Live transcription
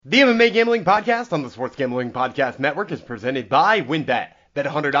The MMA Gambling Podcast on the Sports Gambling Podcast Network is presented by WynnBET. Bet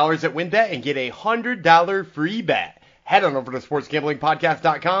 $100 at WynnBET and get a $100 free bet. Head on over to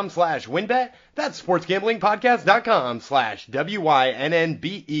sportsgamblingpodcast.com/WynnBET. That's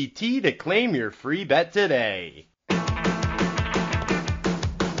sportsgamblingpodcast.com/WYNNBET to claim your free bet today.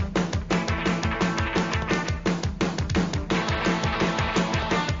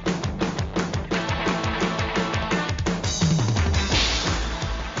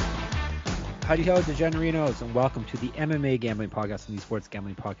 Howdy ho, DeGenerinos, and welcome to the MMA Gambling Podcast on the Sports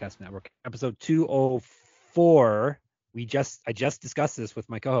Gambling Podcast Network, episode 204. I just discussed this with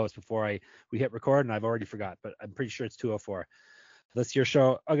my co-host before we hit record, and I've already forgot, but I'm pretty sure it's 204. This year's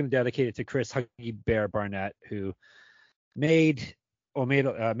show, I'm going to dedicate it to Chris Huggy Bear Barnett, who made a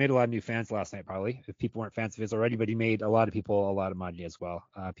lot of new fans last night, probably, if people weren't fans of his already, but he made a lot of people a lot of money as well.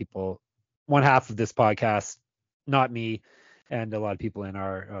 One half of this podcast, not me, and a lot of people in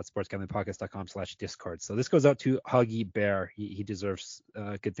our sportsgamblingpodcast.com/Discord. So this goes out to Huggy Bear. He deserves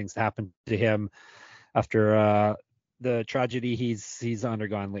good things to happen to him after the tragedy he's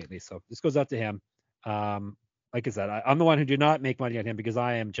undergone lately. So this goes out to him. Like I said, I'm the one who did not make money on him because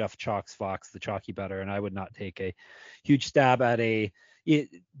I am Jeff Chalks Fox, the chalky better, and I would not take a huge stab at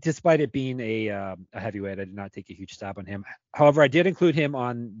despite it being a heavyweight, I did not take a huge stab on him. However, I did include him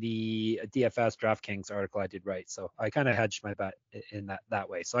on the DFS DraftKings article I did write, so I kind of hedged my bet in that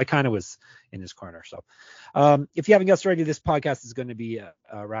way. So I kind of was in his corner. So if you haven't guessed already, this podcast is going to be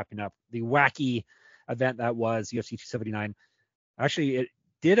wrapping up the wacky event that was UFC 279. Actually, it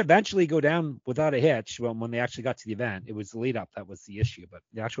did eventually go down without a hitch when they actually got to the event. It was the lead up that was the issue, but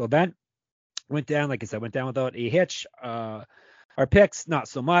the actual event went down, like I said, without a hitch. Our picks, not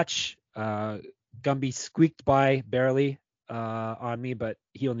so much. Gumby squeaked by barely on me, but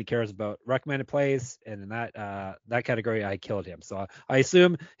he only cares about recommended plays, and in that category, I killed him. So I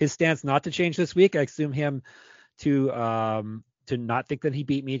assume his stance not to change this week. I assume him to not think that he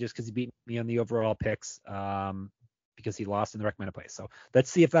beat me just because he beat me on the overall picks because he lost in the recommended plays. So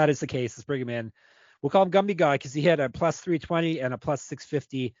let's see if that is the case. Let's bring him in. We'll call him Gumby Guy because he had a plus 320 and a plus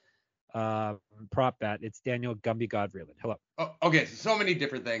 650 prop bet. It's Daniel Gumby God Vreeland. Hello. Oh, okay, so many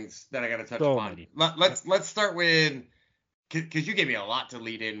different things that I got to touch So upon. many. Let's start with, because you gave me a lot to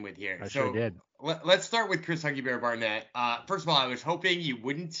lead in with here. Sure did. Let's start with Chris Huggy Bear Barnett. First of all, I was hoping you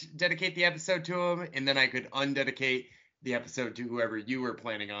wouldn't dedicate the episode to him, and then I could undedicate the episode to whoever you were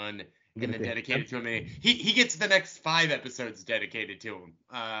planning on, and then dedicate it to him. He gets the next 5 episodes dedicated to him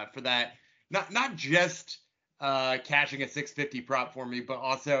for that. Not just cashing a 650 prop for me, but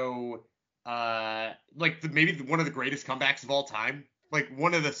also maybe one of the greatest comebacks of all time, like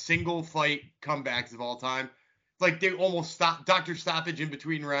one of the single fight comebacks of all time. Like they almost stopped Dr. Stoppage in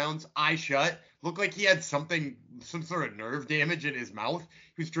between rounds, eye shut. Looked like he had some sort of nerve damage in his mouth.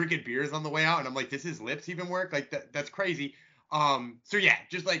 He was drinking beers on the way out, and I'm like, does his lips even work? Like that's crazy. So yeah,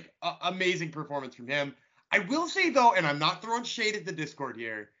 just like amazing performance from him. I will say though, and I'm not throwing shade at the Discord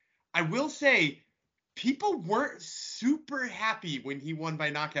here, I will say people weren't super happy when he won by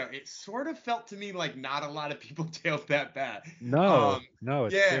knockout. It sort of felt to me like not a lot of people tailed that bet. No,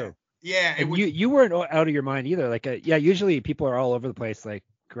 it's true. Yeah, and you weren't out of your mind either. Like, usually people are all over the place, like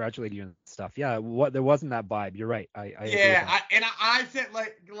congratulating you and stuff. Yeah, there wasn't that vibe. You're right. I agree with that. I said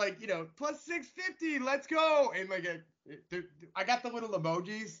like plus 650, let's go, and I got the little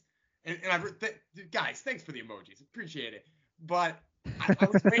emojis, and guys, thanks for the emojis, appreciate it, but. I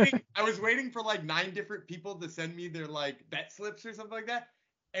was waiting for like 9 different people to send me their like bet slips or something like that,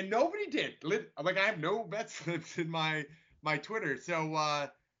 and nobody did. Like I have no bet slips in my Twitter, so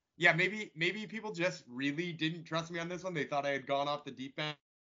yeah, maybe people just really didn't trust me on this one. They thought I had gone off the deep end,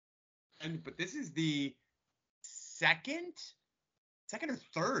 but this is the second or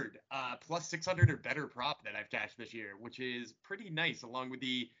third plus 600 or better prop that I've cashed this year, which is pretty nice, along with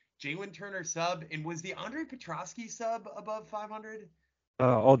the Jalen Turner sub, and was the Andre Petroski sub above 500?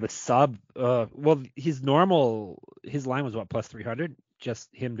 The sub. Well, his line was what, plus 300?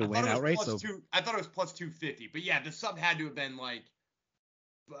 Just him to win outright. I thought it was plus 250, but yeah, the sub had to have been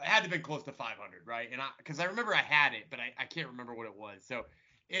close to 500, right? And because I remember I had it, but I can't remember what it was. So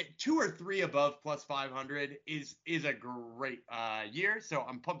 2 or 3 above plus 500 is a great year. So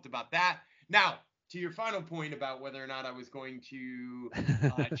I'm pumped about that. Now, to your final point about whether or not I was going to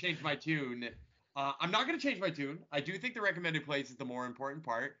change my tune, I'm not going to change my tune. I do think the recommended plays is the more important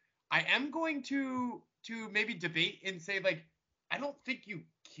part. I am going to maybe debate and say, like, I don't think you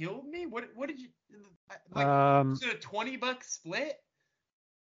killed me. What did you like? Was it a $20 split?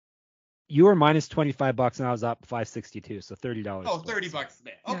 You were minus $25 and I was up 562, so $30. Oh, $30 a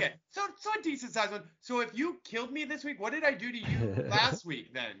bit. Okay, so a decent size one. So if you killed me this week, what did I do to you last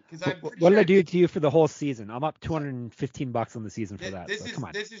week then? Because I'm pretty What sure did I do to you for the whole season? I'm up $215 on the season for that. This so come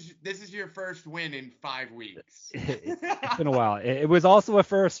on. This is your first win in 5 weeks. It's been a while. It was also a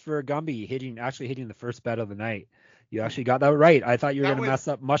first for Gumby hitting the first bet of the night. You actually got that right. I thought you were going to mess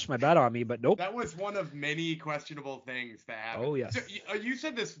up mush my bet on me, but nope. That was one of many questionable things that happened. Oh, yes. So you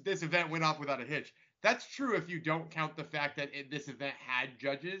said this event went off without a hitch. That's true if you don't count the fact that this event had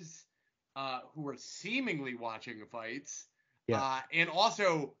judges who were seemingly watching the fights. Yeah. And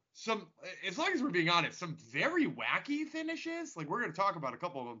also some, as long as we're being honest, some very wacky finishes. Like, we're going to talk about a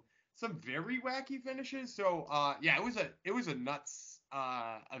couple of them. Some very wacky finishes. So, yeah, it was a nuts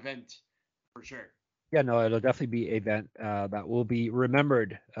event for sure. Yeah, no, it'll definitely be an event that will be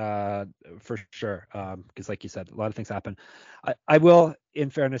remembered for sure. Because, like you said, a lot of things happen. I will, in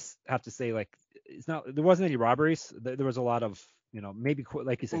fairness, have to say, like, there wasn't any robberies. There was a lot of, maybe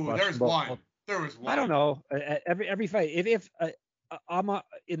like you said. Ooh, there's one. There was one. I don't know. Every fight. If I'm on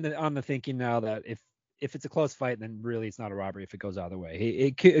the thinking now that if it's a close fight, then really it's not a robbery if it goes either way.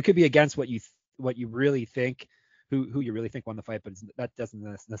 It could be against what you really think, who you really think won the fight, but that doesn't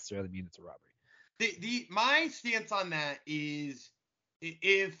necessarily mean it's a robbery. My stance on that is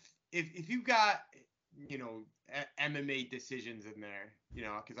if you got MMA decisions in there,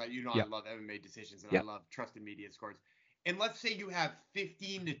 because I love MMA decisions and I love trusted media scores, and let's say you have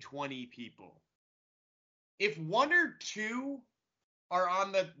 15 to 20 people, if one or two are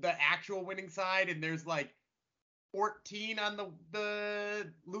on the actual winning side and there's like 14 on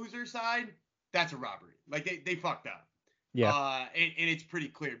the loser side, that's a robbery. Like they fucked up. Yeah. And it's pretty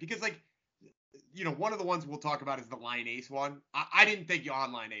clear because like. One of the ones we'll talk about is the Line Ace one. I didn't think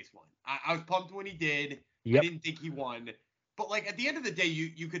Line Ace won. I was pumped when he did. Yep. I didn't think he won. But, like, at the end of the day,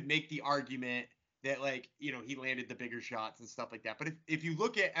 you could make the argument that, like, he landed the bigger shots and stuff like that. But if you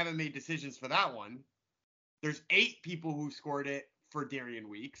look at MMA decisions for that one, there's 8 people who scored it for Darian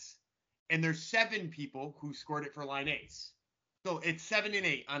Weeks, and there's 7 people who scored it for Line Ace. So it's 7 and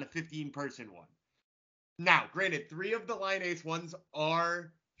 8 on a 15-person one. Now, granted, 3 of the Line Ace ones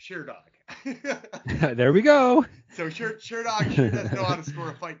are Sherdog. There we go. So Sherdog sure does know how to score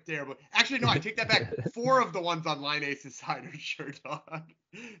a fight terribly. Actually, no, I take that back. 4 of the ones on Line Ace's side are Sherdog.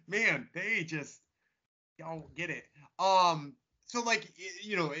 Man, they just don't get it. So like,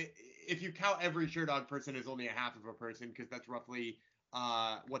 if you count every Sherdog person as only a half of a person, because that's roughly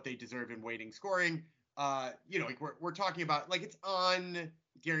what they deserve in weighting scoring. Like we're talking about, like, it's on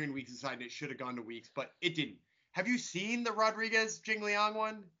Darian Weeks' side and it should have gone to Weeks, but it didn't. Have you seen the Rodriguez Jing Liang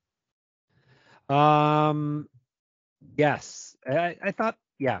one? Yes. I thought,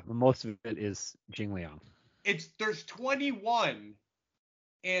 most of it is Jing Liang. There's 21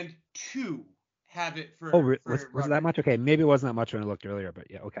 and 2 have it for. Was it that much? Okay, maybe it wasn't that much when I looked earlier, but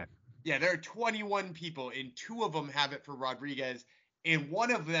yeah, okay. Yeah, there are 21 people and 2 of them have it for Rodriguez, and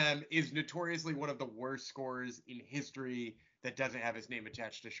one of them is notoriously one of the worst scorers in history that doesn't have his name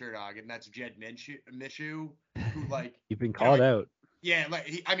attached to Sherdog, and that's Jed Mishu, who, like, you've been called out. Yeah, like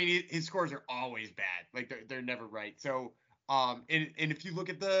his scores are always bad. Like they're never right. So and if you look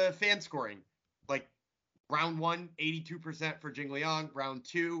at the fan scoring, like round 1, 82% for Jing Liang, round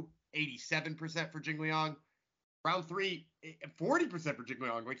 2, 87% for Jing Liang, round 3, 40% for Jing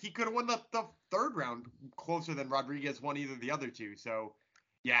Liang. Like he could have won the third round closer than Rodriguez won either of the other two. So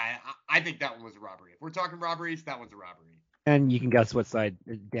yeah, I think that one was a robbery. If we're talking robberies, that one's a robbery. And you can guess what side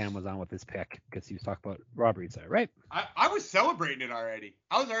Dan was on with his pick because he was talking about robberies there, right? I was celebrating it already.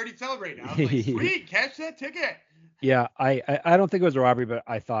 I was already celebrating. I was like, sweet, catch that ticket. Yeah, I don't think it was a robbery, but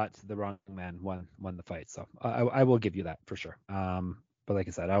I thought the wrong man won the fight. So I will give you that for sure. But like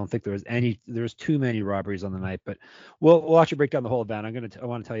I said, I don't think there was too many robberies on the night. But we'll actually break down the whole event. I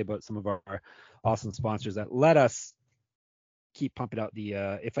want to tell you about some of our awesome sponsors that let us keep pumping out the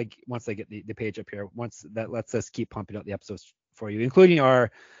once I get the page up here, once that lets us keep pumping out the episodes for you, including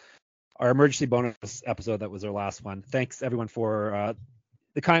our emergency bonus episode that was our last one. Thanks everyone for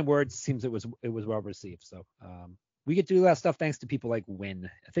the kind words. Seems it was well received. So we get to do that stuff thanks to people like Win.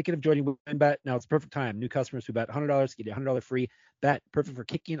 Thinking of joining WinBet? Now it's the perfect time. New customers who bet $100 get a $100 free bet, perfect for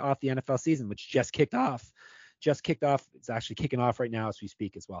kicking off the NFL season, which just kicked off. It's actually kicking off right now as we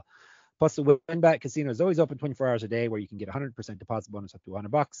speak as well. Plus, the WinBet Casino is always open 24 hours a day, where you can get 100% deposit bonus up to $100,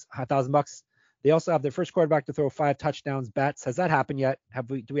 $1,000. They also have their first quarterback to throw 5 touchdowns. Betts, has that happened yet?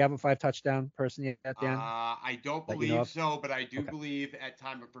 Do we have a 5 touchdown person yet, Dan? I don't That you know believe of? so, but I do Okay. believe at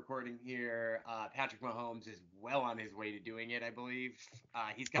time of recording here, Patrick Mahomes is well on his way to doing it. I believe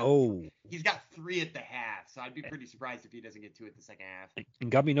Oh, he's got 3 at the half, so I'd be pretty surprised if he doesn't get 2 at the second half.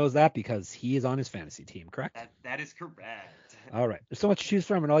 and Gubby knows that because he is on his fantasy team, correct? That is correct. All right. There's so much to choose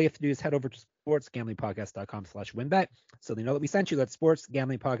from, and all you have to do is head over to sportsgamblingpodcast.com/winbet. So they know that we sent you. That's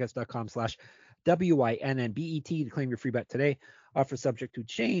sportsgamblingpodcast.com/WINNBET to claim your free bet today. Offer subject to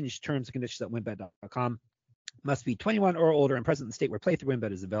change. Terms and conditions at winbet.com. Must be 21 or older and present in the state where playthrough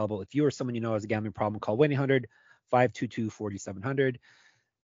WinBet is available. If you or someone you know has a gambling problem, call 1-800-522-4700.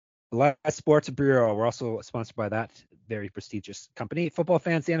 Last Sports Bureau. We're also sponsored by that very prestigious company. Football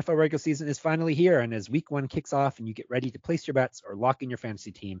fans, the NFL regular season is finally here, and as week 1 kicks off and you get ready to place your bets or lock in your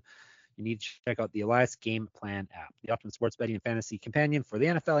fantasy team, you need to check out the Elias Game Plan app, the ultimate sports betting and fantasy companion for the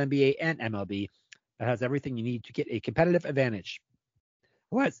NFL, NBA, and MLB. It has everything you need to get a competitive advantage.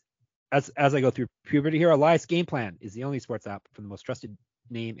 Elias, as I go through puberty here, Elias Game Plan is the only sports app from the most trusted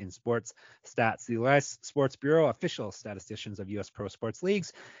name in sports stats. The Elias Sports Bureau, official statisticians of U.S. pro sports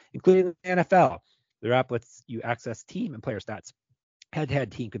leagues, including the NFL. Their app lets you access team and player stats,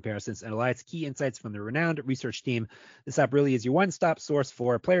 head-to-head team comparisons, and Elias key insights from the renowned research team. This app really is your one-stop source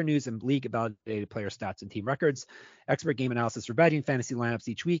for player news and league-validated player stats and team records, expert game analysis for betting fantasy lineups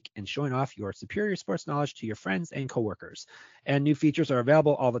each week, and showing off your superior sports knowledge to your friends and coworkers. And new features are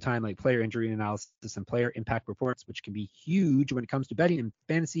available all the time, like player injury analysis and player impact reports, which can be huge when it comes to betting and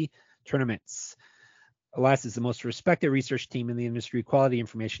fantasy tournaments. Elias is the most respected research team in the industry. Quality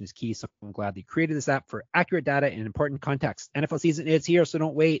information is key, so I'm glad they created this app for accurate data and important context. NFL season is here, so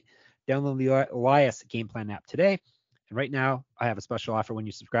don't wait. Download the Elias Game Plan app today. And right now, I have a special offer when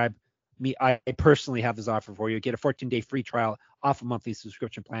you subscribe. I personally have this offer for you. Get a 14-day free trial off a monthly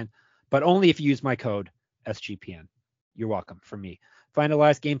subscription plan, but only if you use my code SGPN. You're welcome from me. Find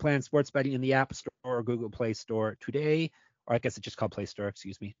Elias Game Plan Sports Betting in the App Store or Google Play Store today. Or I guess it's just called Play Store,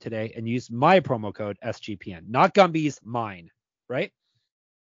 today, and use my promo code SGPN. Not Gumby's, mine, right?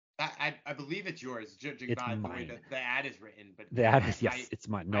 I believe it's yours, judging It's by mine. the way the ad is written. But the ad is, yes, it's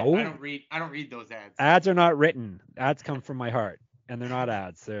mine. No, I don't read those ads. Ads are not written. Ads come from my heart, and they're not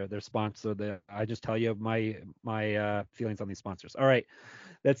ads. They're sponsored. I just tell you my feelings on these sponsors. All right,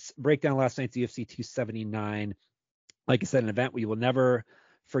 let's break down last night's UFC 279. Like I said, an event we will never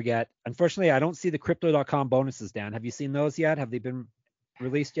forget. Unfortunately, I don't see the crypto.com bonuses, Dan. Have you seen those yet? Have they been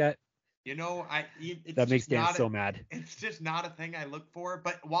released yet? You know, that makes Dan so mad. It's just not a thing I look for.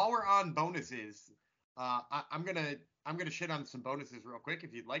 But while we're on bonuses, I'm gonna shit on some bonuses real quick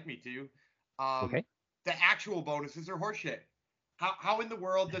if you'd like me to. Okay. The actual bonuses are horseshit. How in the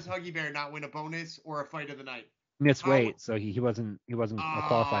world does Huggy Bear not win a bonus or a fight of the night? Missed weight, so he wasn't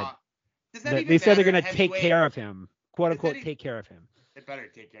qualified. Does that even they said they're matter? gonna take care of him, quote unquote, take care of him. They better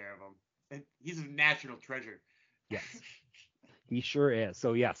take care of him. He's a national treasure. Yes. He sure is.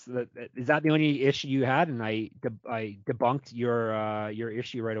 So yes, is that the only issue you had? And I debunked your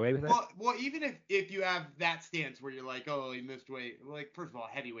issue right away with it. Well, even if you have that stance where you're like, oh, he missed weight. Like, first of all,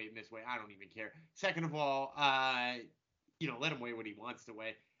 heavyweight missed weight. I don't even care. Second of all, let him weigh what he wants to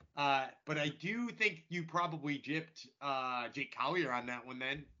weigh. But I do think you probably gypped Jake Collier on that one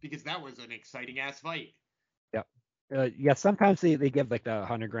then, because that was an exciting ass fight. Yeah, sometimes they give like the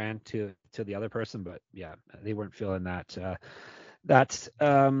 $100,000 to the other person, but yeah, they weren't feeling that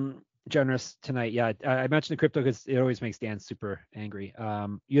generous tonight. Yeah, I mentioned the crypto because it always makes Dan super angry.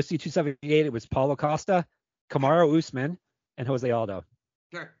 UFC 278, it was Paulo Costa, Kamaru Usman, and Jose Aldo.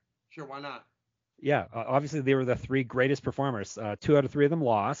 Sure, why not? Yeah, obviously they were the 3 greatest performers. 2 out of 3 of them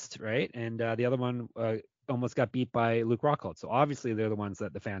lost, right? And the other one almost got beat by Luke Rockhold. So obviously they're the ones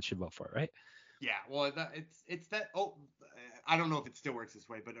that the fans should vote for, right? Yeah, well, it's that. Oh, I don't know if it still works this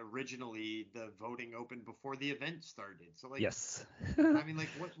way, but originally the voting opened before the event started. So like, yes. I mean, like,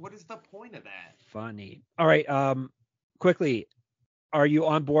 what is the point of that? Funny. All right. Quickly, are you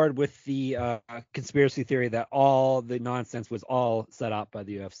on board with the conspiracy theory that all the nonsense was all set up by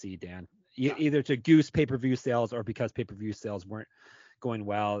the UFC, Dan? Yeah. Either to goose pay-per-view sales or because pay-per-view sales weren't going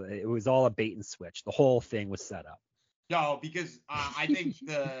well. It was all a bait and switch. The whole thing was set up. No, because I think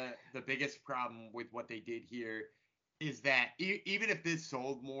the biggest problem with what they did here is that even if this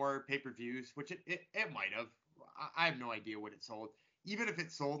sold more pay-per-views, which it might have, I have no idea what it sold. Even if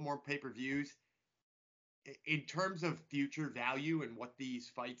it sold more pay-per-views, in terms of future value and what these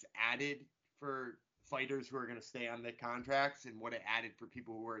fights added for fighters who are going to stay on the contracts and what it added for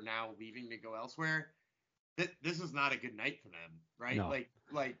people who are now leaving to go elsewhere, this is not a good night for them, right? No.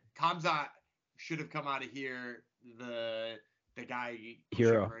 Like Khamzat should have come out of here the guy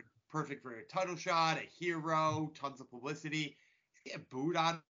hero perfect for a title shot, a hero, tons of publicity. He's getting booed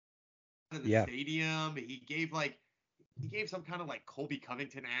out of the stadium. He gave some kind of like Colby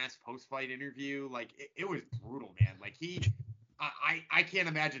Covington ass post fight interview. Like it was brutal, man. Like I can't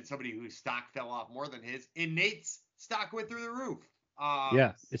imagine somebody whose stock fell off more than his. And Nate's stock went through the roof.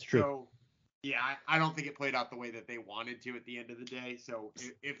 Yeah, it's true. So yeah, I don't think it played out the way that they wanted to at the end of the day. So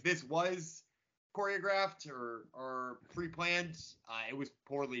if this was choreographed or pre-planned, it was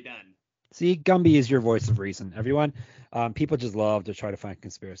poorly done. See, Gumby is your voice of reason, everyone. People just love to try to find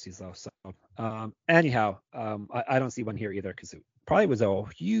conspiracies, though. So, anyhow, I don't see one here either because it probably was a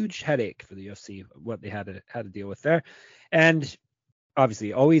huge headache for the UFC what they had to deal with there, and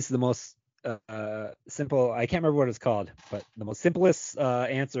obviously, always the most simple. I can't remember what it's called, but the most simplest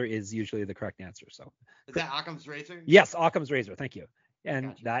answer is usually the correct answer. So, is that Occam's razor? Yes, Occam's razor. Thank you.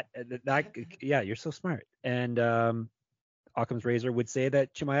 And gotcha. that yeah, you're so smart. And Occam's razor would say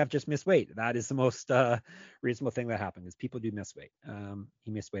that Chimaev just missed weight. That is the most reasonable thing that happened is people do miss weight.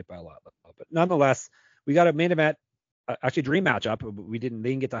 He missed weight by a lot, but nonetheless, we got a main event, actually dream matchup. They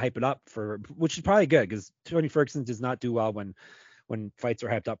didn't get to hype it up which is probably good because Tony Ferguson does not do well when fights are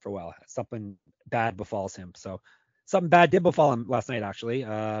hyped up for a while. Something bad befalls him. So something bad did befall him last night. Actually,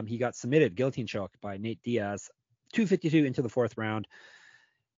 he got submitted, guillotine choke by Nate Diaz, 2:52 into the fourth round.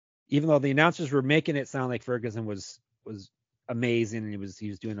 Even though the announcers were making it sound like Ferguson was amazing and he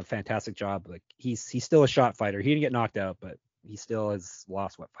was doing a fantastic job, like he's still a shot fighter. He didn't get knocked out, but he still has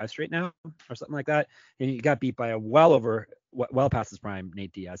lost 5 straight now or something like that. And he got beat by a well past his prime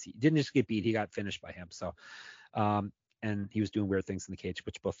Nate Diaz. He didn't just get beat, he got finished by him. So and he was doing weird things in the cage,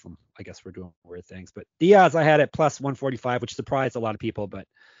 which both of them I guess were doing weird things. But Diaz I had at plus 145, which surprised a lot of people, but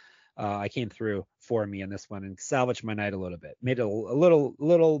I came through for me in this one and salvaged my night a little bit, made it a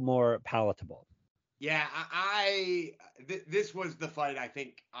little more palatable. Yeah, this was the fight I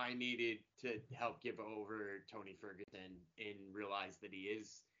think I needed to help give over Tony Ferguson and realize that he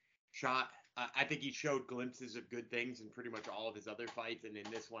is shot. I think he showed glimpses of good things in pretty much all of his other fights, and in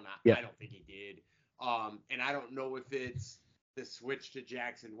this one, I don't think he did. And I don't know if it's the switch to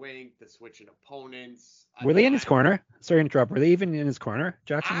Jackson Wink, the switch in opponents. Were they in his corner? Sorry to interrupt. Were they even in his corner,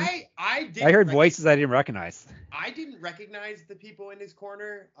 Jackson? I heard voices I didn't recognize. I didn't recognize the people in his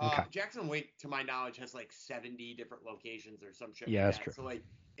corner. Okay. Jackson Wink, to my knowledge, has like 70 different locations or some shit. Yeah, like that's true. So like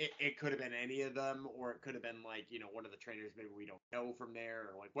it could have been any of them, or it could have been like one of the trainers maybe we don't know from there,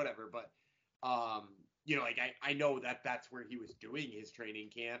 or like whatever. But like I know that's where he was doing his training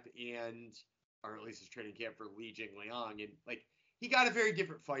camp or at least his training camp for Li Jingliang, and like he got a very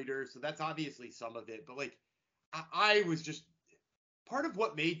different fighter, so that's obviously some of it. But like I was just part of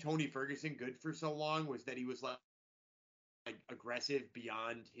what made Tony Ferguson good for so long was that he was like aggressive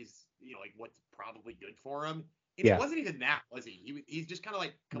beyond his like what's probably good for him. And it wasn't even that, was he? He's just kind of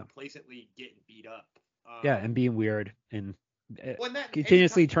like complacently getting beat up. And being weird and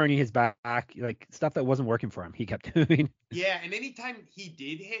continuously turning his back, like stuff that wasn't working for him, he kept doing. Yeah, and anytime he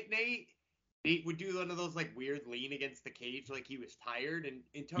did hit Nate would do one of those like weird lean against the cage like he was tired,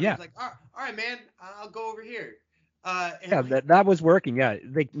 and Tony was like, all right, man, I'll go over here. That was working. Yeah,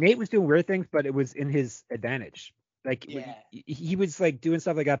 like Nate was doing weird things, but it was in his advantage. Like he was like doing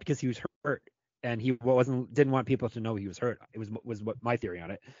stuff like that because he was hurt, and he didn't want people to know he was hurt. It was what my theory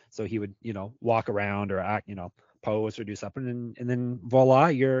on it. So he would walk around or act pose or do something, and then voila,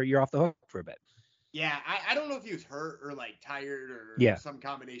 you're off the hook for a bit. Yeah, I don't know if he was hurt or like tired or some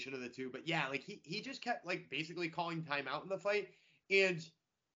combination of the two, but yeah, like he just kept like basically calling timeout in the fight. And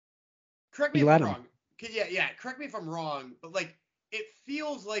correct me if I'm wrong. Correct me if I'm wrong, but like it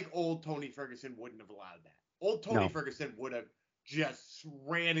feels like old Tony Ferguson wouldn't have allowed that. Old Tony Ferguson would have just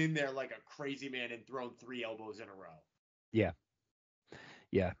ran in there like a crazy man and thrown 3 elbows in a row. Yeah.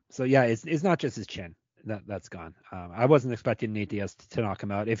 Yeah. So yeah, it's not just his chin. That's gone. I wasn't expecting Nate Diaz to knock him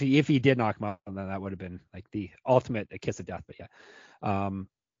out. If he did knock him out, then that would have been like the ultimate kiss of death. But yeah,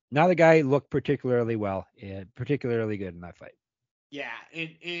 now the guy looked particularly well, particularly good in that fight. Yeah,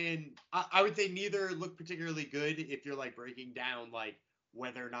 and I would say neither looked particularly good if you're like breaking down like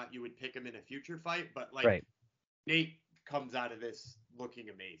whether or not you would pick him in a future fight. But like Nate comes out of this looking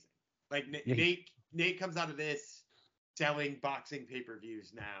amazing. Like Nate comes out of this selling boxing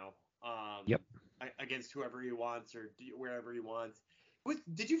pay-per-views now. Against whoever he wants or wherever he wants.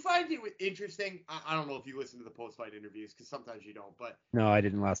 Did you find it interesting? I don't know if you listen to the post-fight interviews because sometimes you don't. But no, I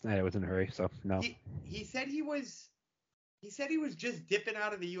didn't last night. I was in a hurry, so no. He said he was just dipping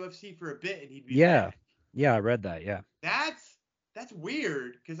out of the UFC for a bit and he'd be back. Yeah, I read that. Yeah. That's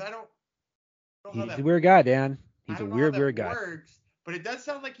weird because I don't know how He's a weird guy, Dan. He's a weird guy. Works, but it does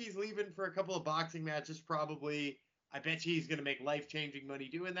sound like he's leaving for a couple of boxing matches probably. I bet you he's going to make life-changing money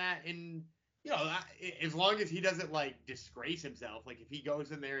doing that. And, as long as he doesn't, like, disgrace himself, like, if he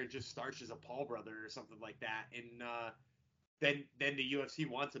goes in there and just starts as a Paul brother or something like that, and then the UFC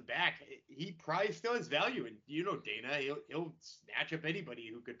wants him back, he probably still has value. And, Dana, he'll snatch up anybody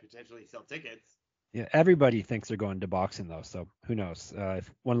who could potentially sell tickets. Yeah, everybody thinks they're going to boxing, though, so who knows?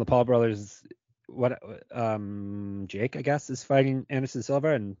 If one of the Paul brothers, Jake, I guess, is fighting Anderson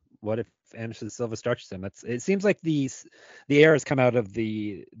Silva, and what if Anderson Silva starches him? It seems like the air has come out of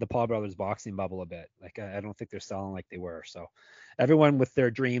the Paul brothers boxing bubble a bit. Like, I don't think they're selling like they were. So everyone with their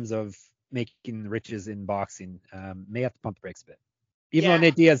dreams of making riches in boxing may have to pump the brakes a bit. Even though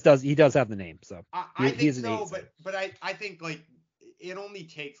Nate Diaz does have the name, so I think so, but I think, like, it only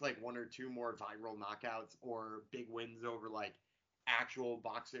takes like one or two more viral knockouts or big wins over like actual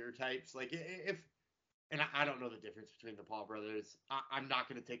boxer types. Like, and I don't know the difference between the Paul brothers. I'm not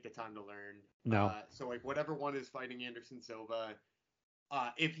going to take the time to learn. No. So like whatever one is fighting Anderson Silva,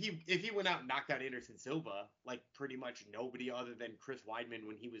 if he went out and knocked out Anderson Silva, like pretty much nobody other than Chris Weidman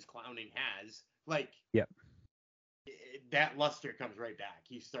when he was clowning has, like, yep. That luster comes right back.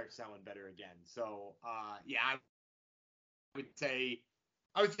 He starts selling better again. So I would say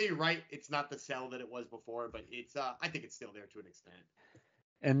you're right. It's not the sell that it was before, but it's I think it's still there to an extent.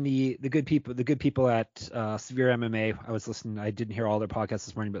 And the good people at Severe MMA, I was listening. I didn't hear all their podcasts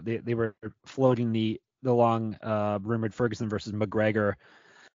this morning, but they were floating the long rumored Ferguson versus McGregor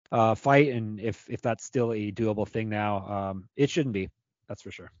fight, and if that's still a doable thing now, it shouldn't be. That's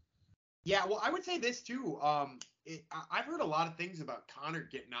for sure. Yeah, well, I would say this too. I've heard a lot of things about Conor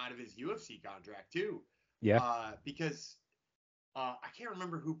getting out of his UFC contract too. Yeah. Because I can't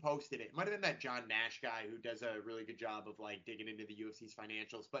remember who posted it. It might have been that John Nash guy who does a really good job of like digging into the UFC's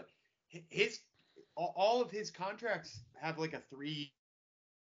financials. But all of his contracts have like a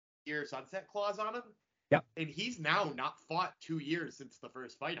 3-year sunset clause on them. Yeah. And he's now not fought 2 years since the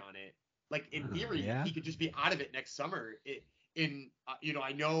first fight on it. Like, in theory, he could just be out of it next summer.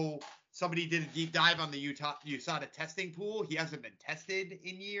 I know somebody did a deep dive on the USADA testing pool. He hasn't been tested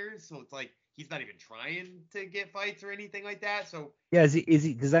in years, so it's like he's not even trying to get fights or anything like that. So yeah, is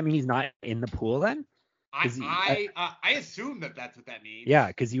he? Does that mean he's not in the pool then? I assume that's what that means. Yeah,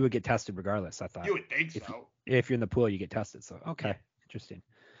 because you would get tested regardless. I thought you would think so. If you're in the pool, you get tested. So okay, interesting.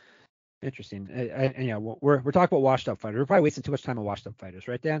 And yeah, we're talking about washed up fighters. We're probably wasting too much time on washed up fighters,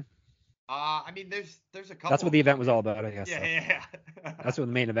 right, Dan? I mean, there's a couple. That's what the event was all about, I guess. Yeah. That's what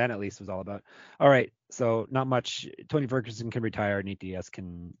the main event at least was all about. All right, so not much. Tony Ferguson can retire. Nate Diaz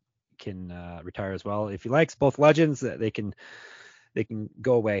can retire as well if he likes. Both legends. They can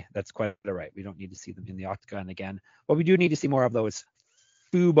go away. That's quite all right. We don't need to see them in the octagon again. What we do need to see more of, though, is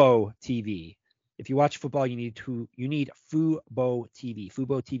Fubo TV. If you watch football, you need Fubo TV.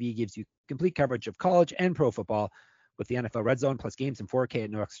 Fubo TV gives you complete coverage of college and pro football with the NFL Red Zone plus games in 4K at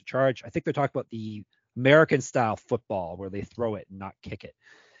no extra charge. I think they're talking about the American style football where they throw it and not kick it.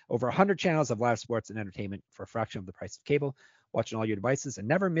 Over 100 channels of live sports and entertainment for a fraction of the price of cable. Watch on all your devices and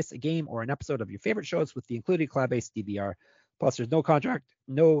never miss a game or an episode of your favorite shows with the included cloud-based DVR. Plus, there's no contract.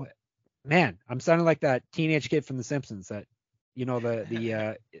 Man, I'm sounding like that teenage kid from The Simpsons. That,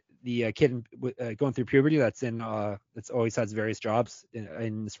 the kid going through puberty that's always has various jobs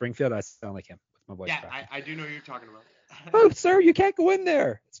in Springfield. I sound like him with my voice. Yeah, I do know who you're talking about. Oh, sir, you can't go in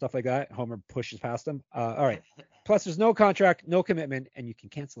there. Stuff like that. Homer pushes past him. All right. Plus, there's no contract, no commitment, and you can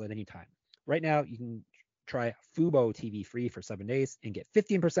cancel at any time. Right now, you can try Fubo TV free for 7 days and get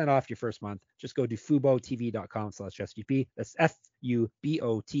 15% off your first month. Just go to FuboTV.com/SGP. That's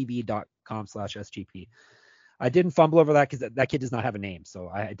FUBOTV.com/SGP. I didn't fumble over that because that kid does not have a name, so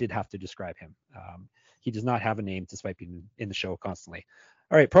I did have to describe him. He does not have a name despite being in the show constantly.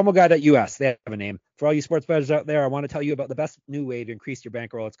 All right, PromoGuy.us, they have a name. For all you sports bettors out there, I want to tell you about the best new way to increase your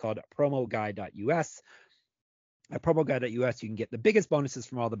bankroll. It's called PromoGuy.us. At PromoGuy.us, you can get the biggest bonuses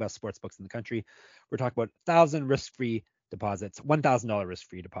from all the best sports books in the country. We're talking about 1,000 risk-free deposits, $1,000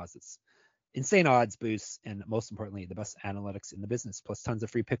 risk-free deposits, insane odds boosts, and most importantly, the best analytics in the business, plus tons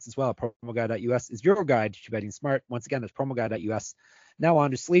of free picks as well. PromoGuy.us is your guide to betting smart. Once again, that's PromoGuy.us. Now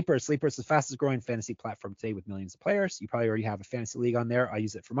on to Sleeper. Sleeper is the fastest growing fantasy platform today with millions of players. You probably already have a fantasy league on there. I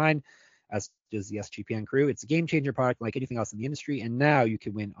use it for mine, as does the SGPN crew. It's a game-changer product like anything else in the industry, and now you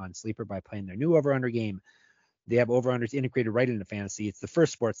can win on Sleeper by playing their new over-under game. They have over-unders integrated right into fantasy. It's the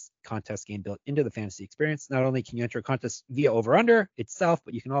first sports contest game built into the fantasy experience. Not only can you enter a contest via over-under itself,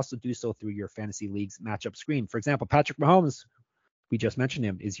 but you can also do so through your fantasy league's matchup screen. For example, Patrick Mahomes, we just mentioned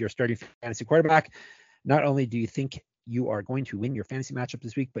him, is your starting fantasy quarterback. Not only do you think you are going to win your fantasy matchup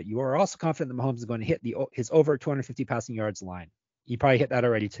this week, but you are also confident that Mahomes is going to hit his over 250 passing yards line. He probably hit that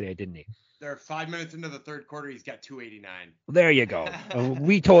already today, didn't he? They're 5 minutes into the third quarter. He's got 289. Well, there you go.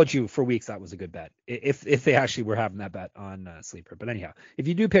 We told you for weeks that was a good bet. If they actually were having that bet on Sleeper. But anyhow, if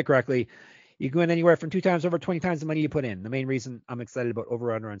you do pick correctly, you can win anywhere from 2 times over 20 times the money you put in. The main reason I'm excited about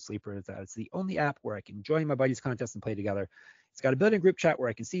Over Under on Sleeper is that it's the only app where I can join my buddies' contests and play together. It's got a built-in group chat where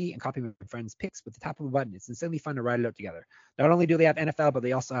I can see and copy my friends' picks with the tap of a button. It's insanely fun to write it out together. Not only do they have NFL, but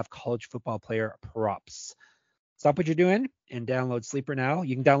they also have college football player props. Stop what you're doing and download Sleeper now.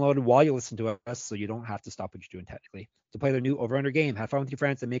 You can download it while you listen to us, so you don't have to stop what you're doing technically. To play their new Over-Under game, have fun with your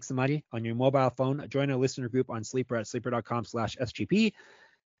friends and make some money on your mobile phone. Join a listener group on Sleeper at sleeper.com/SGP,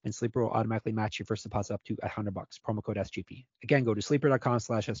 and Sleeper will automatically match your first deposit up to $100. Promo code SGP. Again, go to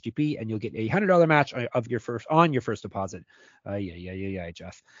sleeper.com/SGP, and you'll get a $100 match of your first deposit. Yeah,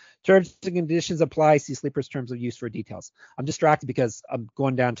 Jeff. Terms and conditions apply. See Sleeper's terms of use for details. I'm distracted because I'm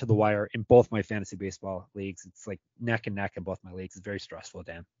going down to the wire in both my fantasy baseball leagues. It's like neck and neck in both my leagues. It's very stressful,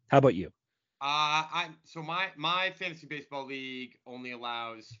 Dan. How about you? My fantasy baseball league only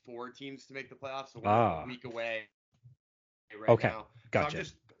allows 4 teams to make the playoffs, so we're a week away now. Gotcha.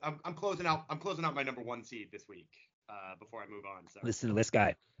 So I'm closing out my number 1 seed this week before I move on. So. Listen to this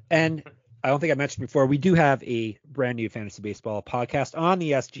guy. And I don't think I mentioned before, we do have a brand new fantasy baseball podcast on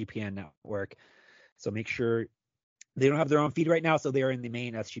the SGPN network. So make sure they don't have their own feed right now. So they are in the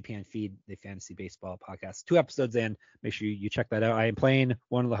main SGPN feed, the fantasy baseball podcast. 2 episodes in. Make sure you check that out. I am playing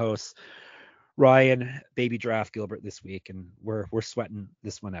one of the hosts, Ryan Baby Draft Gilbert, this week, and we're sweating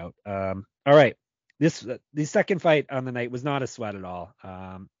this one out. All right. The second fight on the night was not a sweat at all.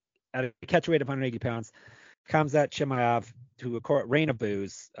 At a catch weight of 180 pounds, Khamzat Chimaev, to a rain of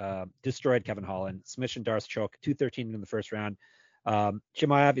booze, destroyed Kevin Holland. Submission Darce choke, 213 in the first round.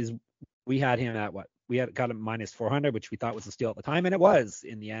 Chimaev we had him at what? We got him minus 400, which we thought was a steal at the time, and it was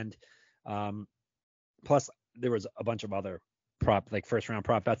in the end. Plus, there was a bunch of other first round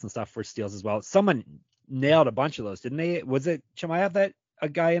prop bets and stuff for steals as well. Someone nailed a bunch of those, didn't they? Was it Chimaev that a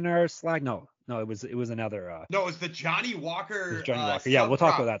guy in our Slack? No, it was another. No, it was the Johnny Walker. Yeah, we'll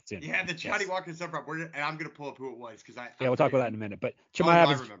talk about that soon. Yeah, the Johnny Walker sub prop. And I'm gonna pull up who it was because we'll talk about that in a minute. But Chimaev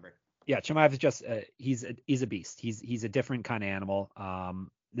I remember. Yeah, Chimaev is just he's a beast. He's a different kind of animal.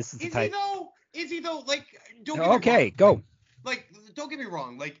 This is the type. Is he though? Like, don't get me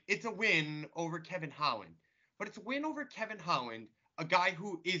wrong. Like, it's a win over Kevin Holland, but it's a win over Kevin Holland, a guy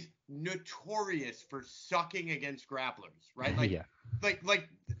who is notorious for sucking against grapplers, right? Like, yeah. Like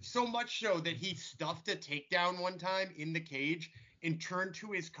so much so that he stuffed a takedown one time in the cage and turned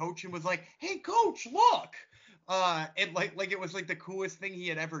to his coach and was like, "Hey, coach, look!" And like it was like the coolest thing he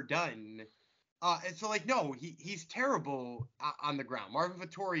had ever done. And so no, he's terrible on the ground. Marvin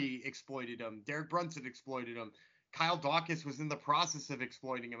Vettori exploited him. Derek Brunson exploited him. Kyle Dawkins was in the process of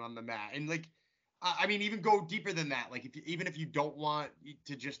exploiting him on the mat. And I mean, even go deeper than that. Like, even if you don't want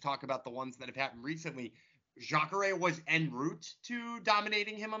to just talk about the ones that have happened recently, Jacare was en route to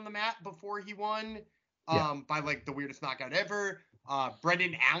dominating him on the mat before he won by the weirdest knockout ever.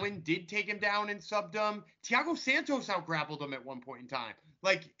 Brendan Allen did take him down and subbed him. Thiago Santos out-grappled him at one point in time.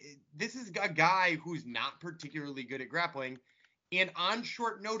 This is a guy who's not particularly good at grappling. And on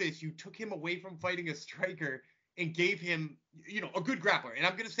short notice, you took him away from fighting a striker and gave him, a good grappler. And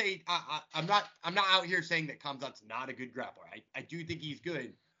I'm going to say, I'm not out here saying that Khamzat's not a good grappler. I do think he's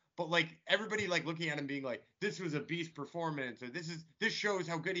good. But everybody looking at him being like, this was a beast performance, or this shows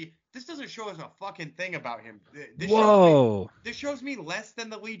how good this doesn't show us a fucking thing about him. This shows me less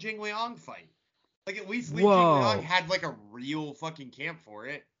than the Li Jingliang fight. At least Li Jingliang had a real fucking camp for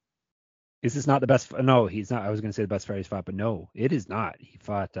it. Is this not the best? No, he's not. I was going to say the best fight he's fought, but no, it is not. He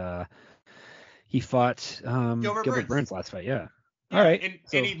fought Gilbert Burns last fight. Yeah. All right.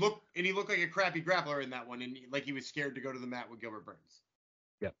 And he looked like a crappy grappler in that one, and he was scared to go to the mat with Gilbert Burns.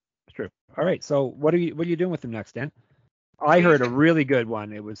 It's true. All right. So what are you doing with him next, Dan? I heard a really good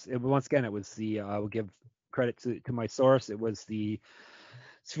one. It was the I will give credit to my source. It was the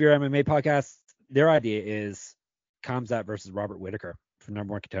Sphere MMA podcast. Their idea is Khamzat versus Robert Whittaker for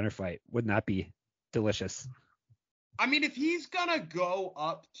number 1 contender fight. Wouldn't that be delicious? I mean, if he's gonna go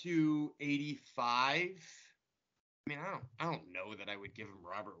up to 85, I mean, I don't know that I would give him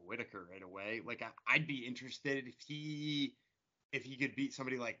Robert Whittaker right away. I'd be interested if he could beat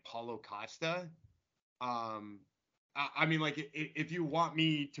somebody like Paulo Costa. I mean, if you want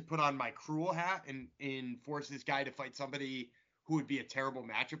me to put on my cruel hat and force this guy to fight somebody who would be a terrible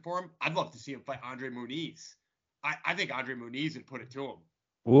matchup for him, I'd love to see him fight Andre Muniz. I think Andre Muniz would put it to him.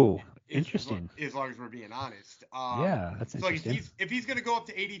 Ooh, interesting. As long as we're being honest. Yeah, that's interesting. If he's gonna go up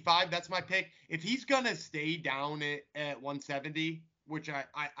to 85, that's my pick. If he's gonna stay down at 170, which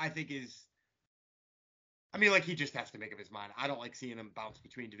I think is I mean, like, he just has to make up his mind. I don't like seeing him bounce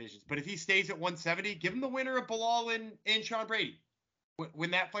between divisions. But if he stays at 170, give him the winner of Bilal and Sean Brady.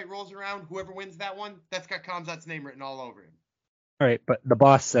 When that fight rolls around, whoever wins that one, that's got Khamzat's name written all over him. All right, but the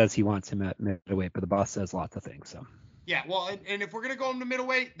boss says he wants him at middleweight, but the boss says lots of things. So Yeah, well, and if we're gonna go him to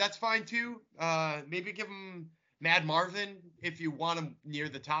middleweight, that's fine too. Maybe give him Mad Marvin if you want him near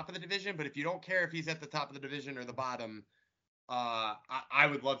the top of the division. But if you don't care if he's at the top of the division or the bottom, I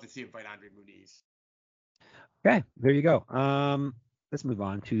would love to see him fight Andre Muniz. okay, there you go. Let's move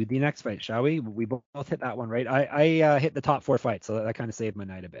on to the next fight, shall we? We both hit that one, right? I hit the top 4 fights, so that kind of saved my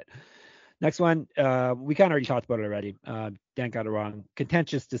night a bit. Next one, we kind of already talked about it already. Dan got it wrong.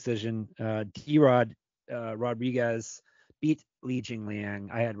 Contentious decision. D-Rod Rodriguez beat Li Jingliang.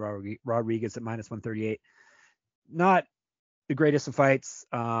 I had Rodriguez at minus 138. Not the greatest of fights,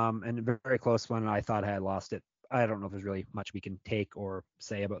 and a very close one. I thought I had lost it. I don't know if there's really much we can take or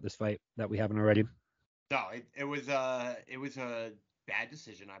say about this fight that we haven't already. No, it was a bad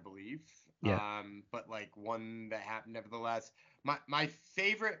decision, I believe. Yeah. But like one that happened nevertheless. My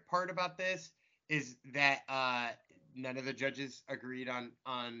favorite part about this is that none of the judges agreed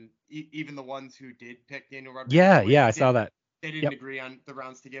on even the ones who did pick Daniel Rodriguez. Yeah, I saw that. They didn't Yep. agree on the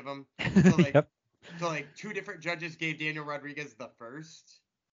rounds to give him. So like, Yep. so like 2 different judges gave Daniel Rodriguez the first,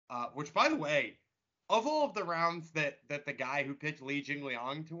 which by the way, of all of the rounds that the guy who picked Li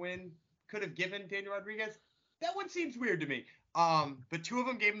Jingliang to win could have given Daniel Rodriguez, that one seems weird to me. But 2 of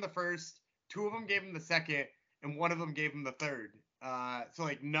them gave him the first, 2 of them gave him the second, and 1 of them gave him the third. So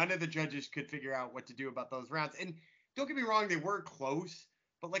like none of the judges could figure out what to do about those rounds. And don't get me wrong, they were close,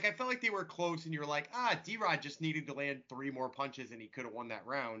 but like I felt like they were close, and you were like, D-Rod just needed to land 3 more punches, and he could have won that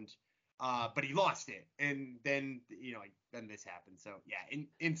round. But he lost it, and then then this happened. So yeah,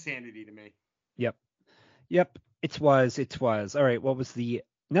 insanity to me. Yep. It was. All right. What was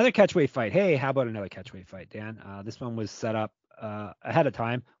another catchweight fight? Hey, how about another catchweight fight, Dan? This one was set up ahead of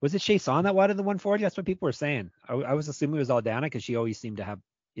time. Was it Chiasson that wanted the 140? That's what people were saying. I was assuming it was Aldana because she always seemed to have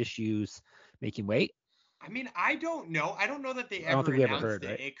issues making weight. I mean, I don't know. I don't know that they I don't ever think we ever announced heard, it.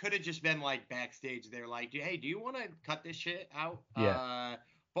 right? It could have just been like backstage. They're like, hey, do you want to cut this shit out? Yeah.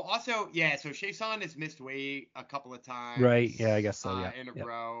 But also, yeah, so Chiasson has missed weight a couple of Right. times Yeah, I guess so. Yeah. in a Yep.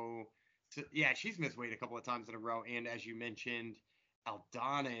 row. So, yeah, she's missed weight a couple of times in a row. And as you mentioned,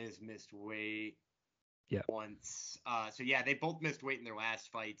 Aldana has missed weight Yeah. once. So, yeah, they both missed weight in their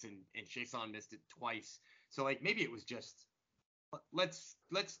last fights, and Chiasson missed it twice. So, like, maybe it was just let's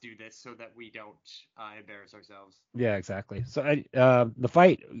do this so that we don't embarrass ourselves. Yeah, exactly. So the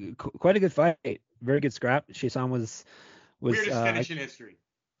fight, quite a good fight, very good scrap. Chiasson was Weirdest finish in history.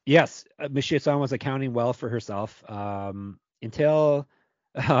 Yes, Chiasson was accounting well for herself until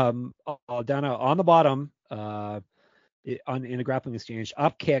Aldana on the bottom in a grappling exchange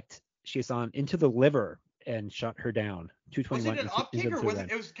up kicked Chiasson into the liver and shut her down. Was 221 it an up kick or was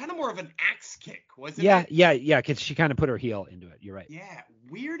it was kind of more of an axe kick, wasn't it? Yeah, because she kind of put her heel into it. You're right. Yeah,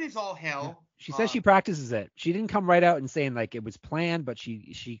 weird as all hell. Yeah. She says she practices it. She didn't come right out and saying like it was planned, but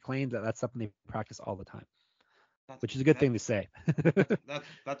she claimed that that's something they practice all the time, which is a good thing to say.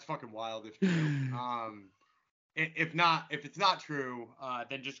 that's fucking wild if true. If it's not true,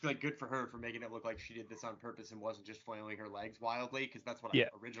 then just like good for her for making it look like she did this on purpose and wasn't just flailing her legs wildly, because that's what I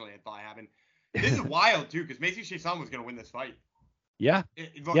originally had thought happened. This is wild too, because Macy Chiasson was gonna win this fight. Yeah,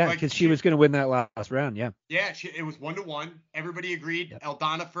 because she was gonna win that last round. Yeah. Yeah, it was 1-1. Everybody agreed. Yep.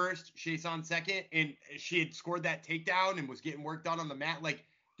 Aldana first, Chiasson second, and she had scored that takedown and was getting work done on the mat. Like,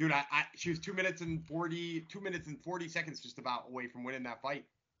 dude, she was 2 minutes and 40 seconds just about away from winning that fight.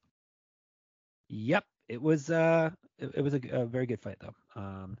 Yep, it was a very good fight though,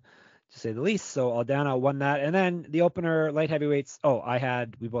 to say the least. So Aldana won that, and then the opener light heavyweights. Oh,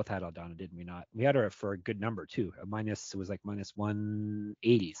 we both had Aldana, didn't we not? We had her for a good number too. It was like minus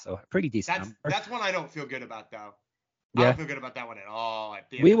 180, so a pretty decent number. That's one I don't feel good about though. Yeah. I don't feel good about that one at all.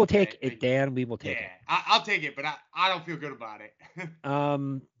 We will take it, Dan. We will take it. Yeah, I'll take it, but I don't feel good about it.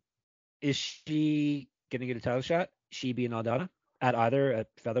 Is she gonna get a title shot? She being Aldana at either at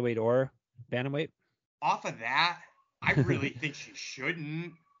featherweight or bantamweight? Off of that, I really think she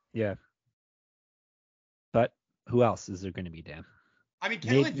shouldn't. Yeah. But who else is there going to be, Dan? I mean,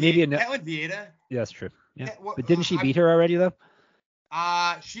 Ketlen Vieira. Yeah, that's true. Yeah. Well, but didn't she beat her already though?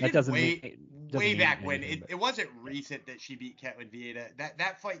 She did way back when. It wasn't recent that she beat Ketlen Vieira.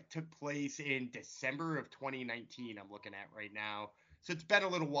 That fight took place in December of 2019. I'm looking at right now, so it's been a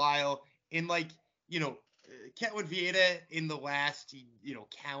little while. And like Ketlen Vieira in the last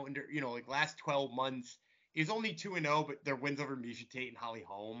calendar last 12 months is only 2-0, but their wins over Miesha Tate and Holly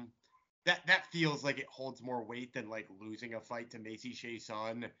Holm. That feels like it holds more weight than like losing a fight to Macy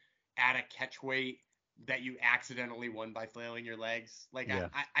Chiasson at a catchweight that you accidentally won by flailing your legs. Like, Yeah.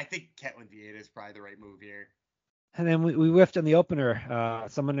 I think Ketlin Vieira is probably the right move here. And then we whiffed on the opener.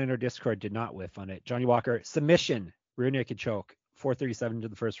 Someone in our Discord did not whiff on it. Johnny Walker, submission, rear naked choke, 437 to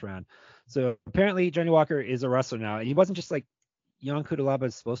the first round. So apparently Johnny Walker is a wrestler now. And he wasn't just like Jan Kudalaba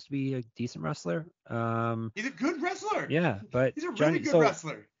is supposed to be a decent wrestler. He's a good wrestler. Yeah, but he's a really good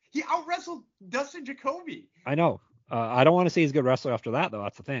wrestler. He out-wrestled Dustin Jacoby. I know. I don't want to say he's a good wrestler after that, though.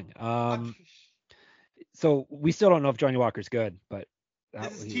 That's the thing. So we still don't know if Johnny Walker's good, but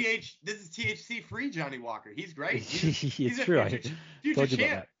this is THC free Johnny Walker. He's great. He's true. Future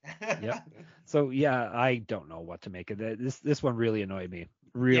champ. Yeah. So yeah, I don't know what to make of it. This one really annoyed me.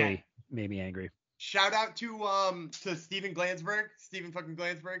 Really made me angry. Shout out to Steven Glansberg, Steven fucking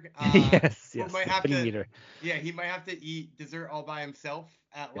Glansberg. Yes. Might have to, he might have to eat dessert all by himself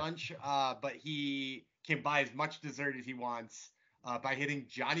at lunch. But he can buy as much dessert as he wants by hitting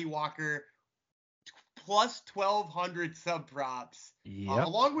Johnny Walker plus 1,200 sub props,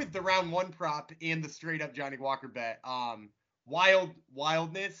 along with the round 1 prop and the straight up Johnny Walker bet.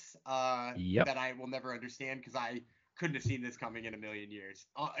 Wildness that I will never understand because I couldn't have seen this coming in a million years.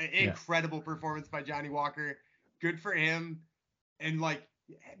 Incredible performance by Johnny Walker. Good for him. And like,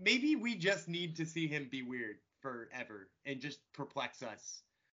 maybe we just need to see him be weird forever and just perplex us.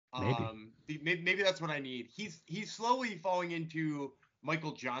 Maybe that's what I need. He's slowly falling into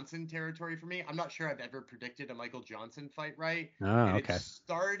Michael Johnson territory for me. I'm not sure I've ever predicted a Michael Johnson fight right. Okay. It's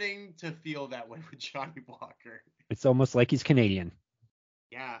starting to feel that way with Johnny Walker. It's almost like he's Canadian.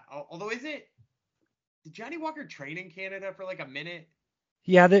 Yeah. Although did Johnny Walker train in Canada for like a minute?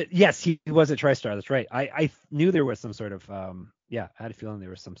 Yeah, yes, he was at TriStar. That's right. I knew there was some sort of I had a feeling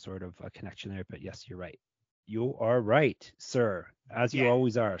there was some sort of connection there, but yes, you're right. You are right, sir, as you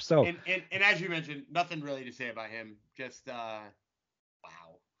always are. So and as you mentioned, nothing really to say about him. Just wow.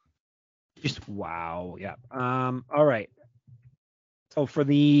 Just wow. Yeah. All right. So for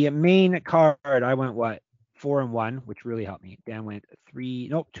the main card, I went 4-1, which really helped me. Dan went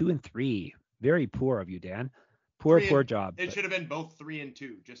 2-3. Very poor of you, Dan. Poor job. It should have been both 3 and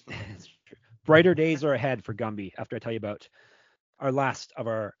 2, just for Brighter days are ahead for Gumby after I tell you about our last of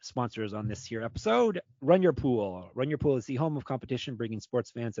our sponsors on this here episode, Run Your Pool. Run Your Pool is the home of competition, bringing sports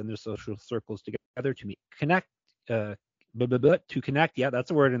fans and their social circles together to connect. To connect,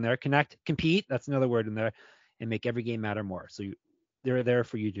 that's a word in there. Connect, compete, that's another word in there, and make every game matter more. So they're there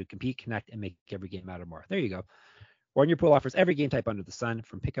for you to compete, connect, and make every game matter more. There you go. Run Your Pool offers every game type under the sun,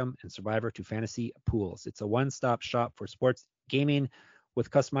 from Pick'em and Survivor to fantasy pools. It's a one-stop shop for sports gaming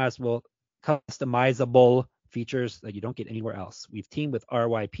with customizable features that you don't get anywhere else. We've teamed with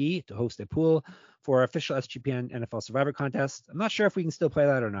RYP to host a pool for our official SGPN NFL Survivor contest. I'm not sure if we can still play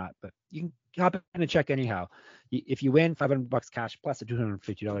that or not, but you can hop in and check anyhow. If you win, $500 cash plus a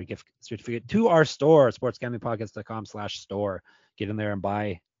 $250 gift certificate to our store, sportsgamblingpodcast.com/store. Get in there and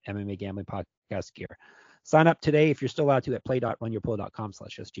buy MMA Gambling Podcast gear. Sign up today if you're still allowed to at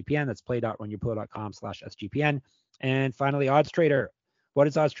play.runyourpool.com/SGPN. That's play.runyourpool.com/SGPN. And finally, Odds Trader. What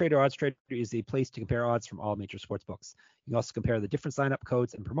is Odds Trader? Odds Trader is a place to compare odds from all major sportsbooks. You can also compare the different sign-up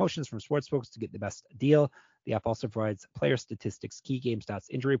codes and promotions from sportsbooks to get the best deal. The app also provides player statistics, key game stats,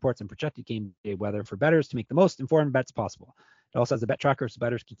 injury reports, and projected game day weather for bettors to make the most informed bets possible. It also has a bet tracker so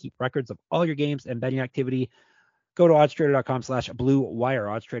bettors can keep records of all your games and betting activity. Go to oddstrader.com/Blue Wire.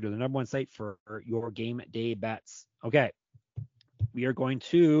 OddsTrader, the #1 site for your game day bets. Okay, we are going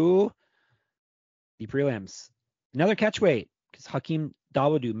to the prelims. Another catch weight because Hakeem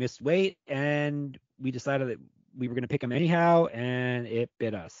Dawodu missed weight, and we decided that we were going to pick him anyhow, and it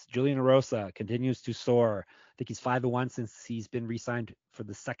bit us. Julian Erosa continues to soar. I think he's 5-1 since he's been re-signed for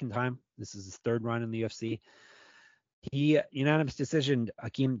the second time. This is his third run in the UFC. He unanimous decision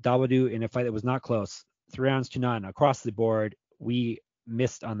Hakeem Dawodu in a fight that was not close. 3-0 across the board. We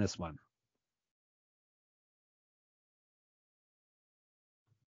missed on this one.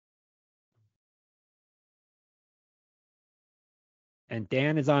 And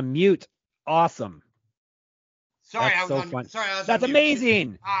Dan is on mute. Awesome. Sorry, That's I was That's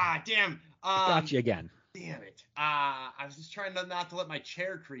amazing. Damn. Got you again. Damn it. I was just trying not to let my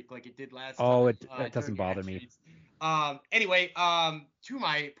chair creak like it did last time. Oh, it doesn't bother me. Anyway, to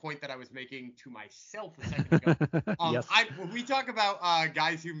my point that I was making to myself a second ago. Yes. When we talk about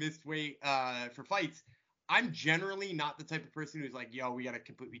guys who missed weight for fights, I'm generally not the type of person who's like, yo, we got to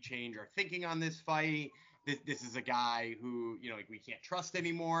completely change our thinking on this fight. This is a guy who, like, we can't trust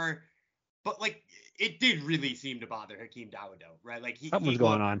anymore. But, like, it did really seem to bother Hakeem Dawodu, right? Like, something was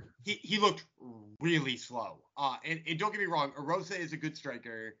going on. He looked really slow. And don't get me wrong, Erosa is a good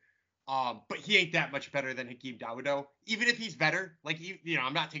striker. But he ain't that much better than Hakeem Dawodo. Even if he's better, like,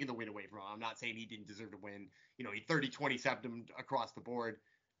 I'm not taking the win away from him. I'm not saying he didn't deserve to win. He 30-27 him across the board.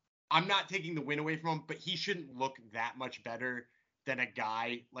 I'm not taking the win away from him, but he shouldn't look that much better than a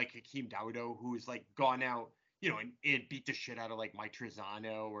guy like Hakeem Dawodo, who's like gone out, and beat the shit out of like Mike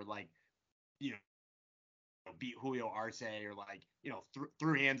Trezano, or like, beat Julio Arce, or like,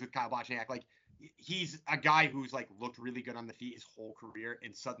 threw hands with Kyle Bochniak. Like, he's a guy who's like looked really good on the feet his whole career,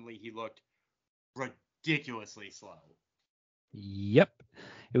 and suddenly he looked ridiculously slow. Yep,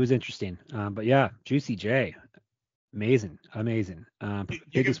 it was interesting. But yeah, Juicy J, amazing.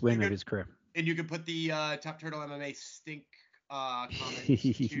 Biggest win of his career. And you can put the Top Turtle MMA stink comments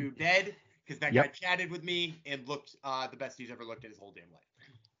to bed, because that guy chatted with me and looked the best he's ever looked in his whole damn life.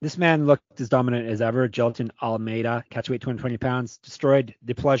 This man looked as dominant as ever. Gelton Almeida, catchweight 220 pounds, destroyed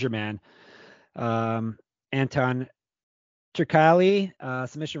the Pleasure Man. Anton Turkali,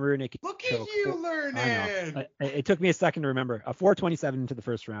 submission rear naked choke. Look at you learning. It took me a second to remember. A 4:27 into the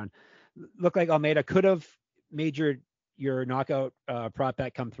first round. Looked like Almeida could have made your knockout prop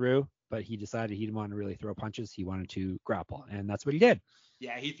bet come through, but he decided he didn't want to really throw punches. He wanted to grapple, and that's what he did.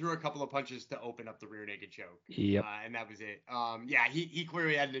 Yeah, he threw a couple of punches to open up the rear naked choke. Yep. And that was it. Yeah, he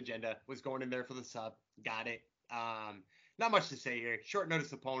clearly had an agenda. Was going in there for the sub. Got it. Not much to say here. Short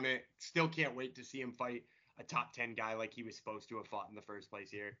notice opponent. Still can't wait to see him fight a top 10 guy like he was supposed to have fought in the first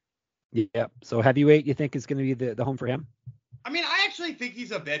place here. Yep. So heavyweight, you think is going to be the home for him? I mean, I actually think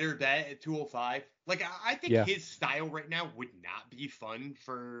he's a better bet at 205. Like, I think his style right now would not be fun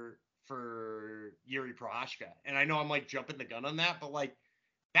for Yuri Prochazka. And I know I'm like jumping the gun on that, but like,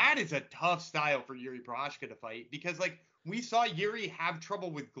 that is a tough style for Yuri Prochazka to fight, because like we saw Yuri have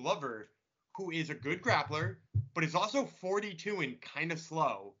trouble with Glover, who is a good grappler, but is also 42 and kind of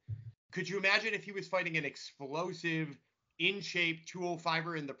slow. Could you imagine if he was fighting an explosive, in shape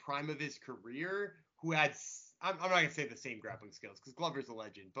 205er in the prime of his career, who had, I'm not gonna say the same grappling skills, because Glover's a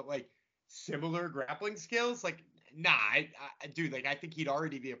legend, but like similar grappling skills? Like, nah, dude, like I think he'd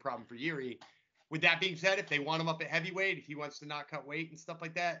already be a problem for Yuri. With that being said, if they want him up at heavyweight, if he wants to not cut weight and stuff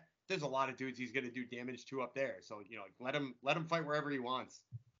like that, there's a lot of dudes he's going to do damage to up there. So, let him fight wherever he wants.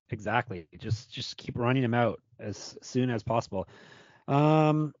 Exactly. Just keep running him out as soon as possible.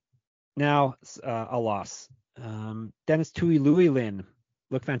 Now, a loss. Dennis Tuilui-Lin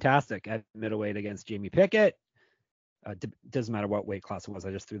looked fantastic at middleweight against Jamie Pickett. Doesn't matter what weight class it was.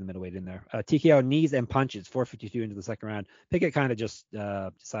 I just threw the middleweight in there. TKO knees and punches, 452 into the second round. Pickett kind of just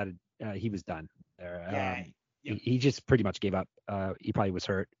decided he was done there. He just pretty much gave up. He probably was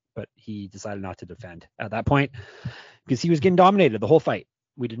hurt, but he decided not to defend at that point because he was getting dominated the whole fight.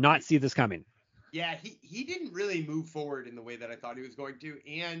 We did not see this coming. Yeah, he didn't really move forward in the way that I thought he was going to,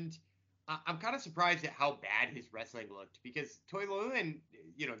 and I'm kind of surprised at how bad his wrestling looked, because Tuilui-Lin,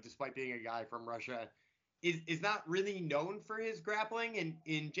 despite being a guy from Russia, is not really known for his grappling,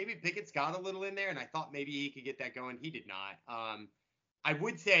 and Jamie Pickett's got a little in there, and I thought maybe he could get that going. He did not. I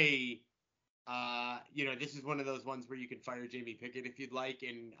would say, this is one of those ones where you can fire Jamie Pickett if you'd like,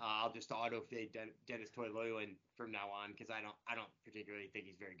 and I'll just auto-fade Dennis Tuilui-Lin from now on, because I don't particularly think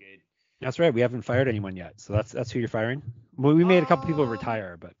he's very good. That's right. We haven't fired anyone yet, so that's who you're firing. Well, we made a couple people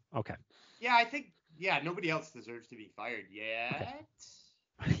retire, but okay. Yeah, I think nobody else deserves to be fired yet.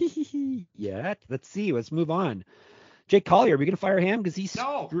 Okay. Yeah, let's see. Let's move on. Jake Collier, are we gonna fire him because he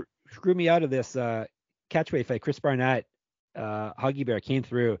screwed me out of this catchweight fight? Chris Barnett, Huggy Bear came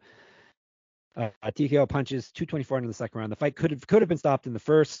through. TKO punches, 224 into the second round. The fight could have been stopped in the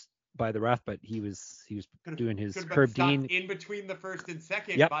first by the ref, but he was doing his Herb Dean in between the first and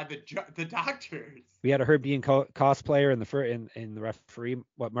second by the doctors. We had a Herb Dean cosplayer in the referee.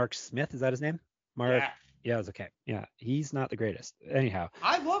 What, Mark Smith, is that his name? Mark. Yeah, it was okay. Yeah, he's not the greatest. Anyhow,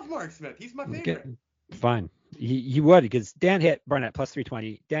 I love Mark Smith. He's my favorite. Fine. He would, because Dan hit Barnett plus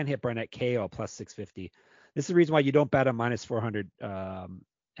 320. Dan hit Barnett KO plus 650. This is the reason why you don't bet on minus 400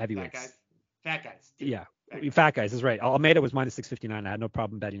 heavyweights. Fat guys. Yeah, fat guys is right. Almeida was minus 659. I had no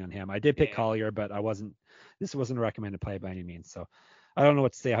problem betting on him. I did pick Collier, but this wasn't a recommended play by any means. So I don't know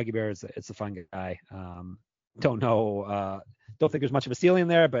what to say. Huggy Bear it's a fun guy. Don't know. Don't think there's much of a ceiling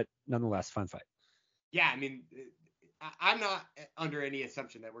there, but nonetheless, fun fight. Yeah, I mean, I'm not under any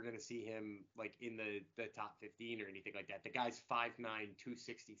assumption that we're going to see him like in the top 15 or anything like that. The guy's 5'9",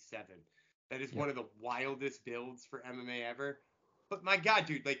 267. That is one of the wildest builds for MMA ever. But my God,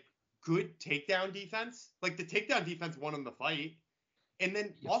 dude, like, good takedown defense. Like, the takedown defense won him the fight. And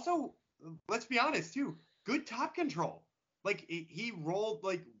then also, let's be honest too, good top control. Like, he rolled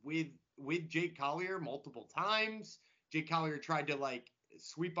like with Jake Collier multiple times. Jake Collier tried to like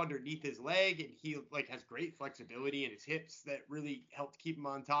sweep underneath his leg, and he like has great flexibility in his hips that really helped keep him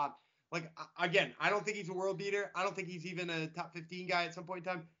on top. Like, again, I don't think he's a world beater. I don't think he's even a top 15 guy at some point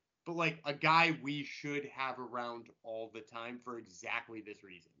in time. But, like, a guy we should have around all the time for exactly this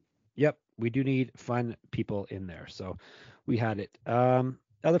reason. Yep, we do need fun people in there. So we had it.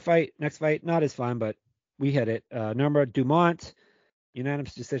 Next fight, not as fun, but we had it. Norma Dumont,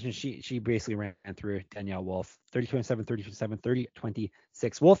 unanimous decision. She basically ran through Danielle Wolf, 30-27, 30-27,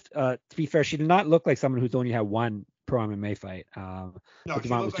 30-26. Wolf, to be fair, she did not look like someone who's only had one pro MMA fight. No, but she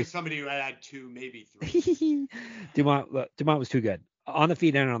Dumont looked was like just somebody who had 2, maybe 3. Dumont was too good on the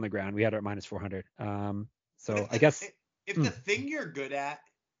feet and on the ground. We had her at minus 400. So I guess if the thing you're good at,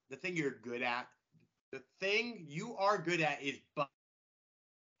 the thing you are good at is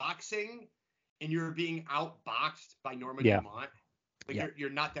boxing, and you're being outboxed by Norma Dumont, like you're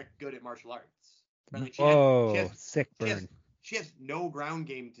not that good at martial arts. Right? Like sick burn. She has no ground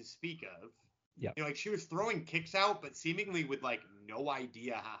game to speak of. Yeah. You know, like she was throwing kicks out, but seemingly with like no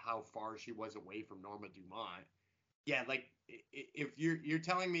idea how far she was away from Norma Dumont. Yeah, like if you're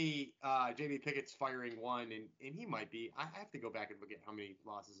telling me Jamie Pickett's firing one, and he might be. I have to go back and look at how many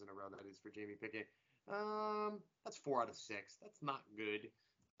losses in a row that is for Jamie Pickett. That's 4 out of 6. That's not good.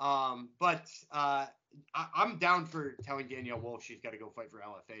 But I'm down for telling Danielle Wolf she's got to go fight for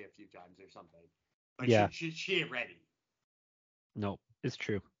LFA a few times or something. But yeah, she ain't ready. No, it's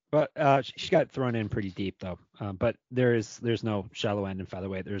true. But she got thrown in pretty deep though. But there's no shallow end in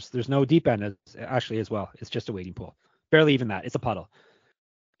featherweight. There's no deep end actually as well. It's just a waiting pool. Barely even that. It's a puddle.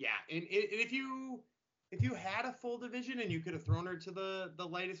 Yeah, and if you had a full division and you could have thrown her to the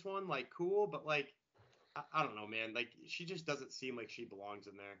lightest one, like cool. But like I don't know, man. Like she just doesn't seem like she belongs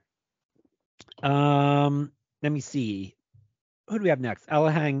in there. Let me see. Who do we have next?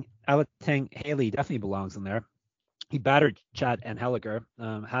 Alatang Haley definitely belongs in there. He battered Chad and Helliger,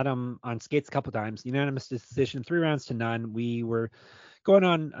 had him on skates a couple times. Unanimous decision, 3 rounds to none. We were going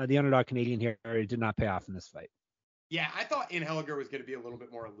on the underdog Canadian here. It did not pay off in this fight. Yeah, I thought Ian Helliger was going to be a little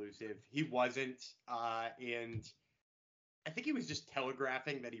bit more elusive. He wasn't, and I think he was just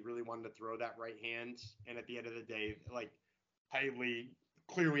telegraphing that he really wanted to throw that right hand. And at the end of the day, like Haley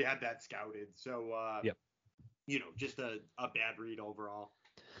clearly had that scouted. So, yep. You know, just a bad read overall.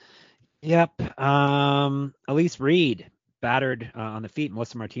 Yep. Elise Reed battered on the feet.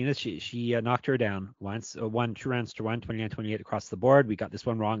 Melissa Martinez, she knocked her down once. 2 rounds to 1, 29-28 across the board. We got this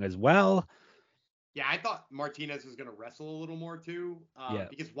one wrong as well. Yeah, I thought Martinez was going to wrestle a little more too.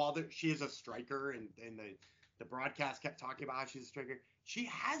 Because while she is a striker and the broadcast kept talking about how she's a striker, she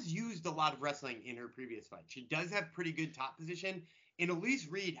has used a lot of wrestling in her previous fight. She does have pretty good top position. And Elise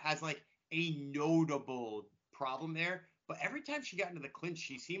Reed has like a notable problem there. But every time she got into the clinch,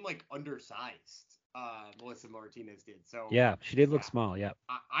 she seemed like undersized. Melissa Martinez did. So yeah, she did look small. Yeah.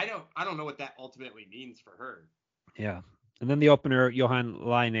 I don't know what that ultimately means for her. Yeah. And then the opener, Johan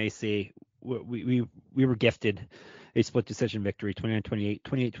Lainez, we were gifted a split decision victory, 29-28,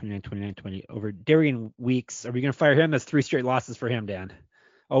 28-29, 29-28 over Darian Weeks. Are we going to fire him? That's 3 straight losses for him, Dan.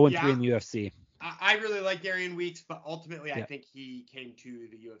 0-3 in the UFC. I really like Darian Weeks, but ultimately I think he came to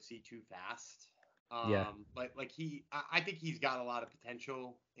the UFC too fast. I think he's got a lot of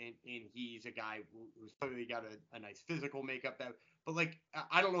potential, and he's a guy who's clearly got a nice physical makeup. But like,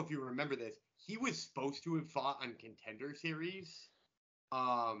 I don't know if you remember this, he was supposed to have fought on Contender Series,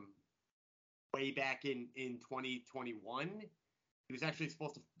 way back in 2021. He was actually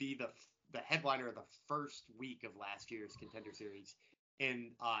supposed to be the headliner of the first week of last year's Contender Series,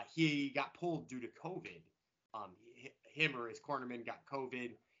 and he got pulled due to COVID. Him or his cornerman got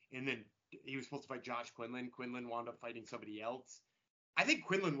COVID, and then he was supposed to fight Josh Quinlan. Quinlan wound up fighting somebody else. I think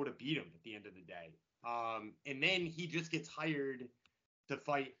Quinlan would have beat him at the end of the day. And then he just gets hired to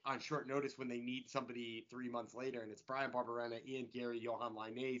fight on short notice when they need somebody 3 months later. And it's Brian Barberena, Ian Gary, Johan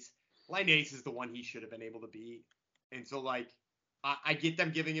Lainez. Lainez is the one he should have been able to beat. And so, like, I get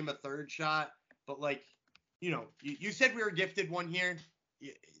them giving him a third shot. But, like, you know, you said we were gifted one here.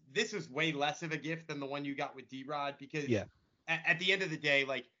 This is way less of a gift than the one you got with D-Rod because at the end of the day,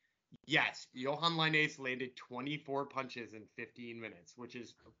 like, yes, Johan Lainez landed 24 punches in 15 minutes, which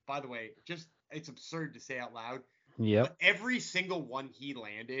is, by the way, just it's absurd to say out loud. Yeah. But every single one he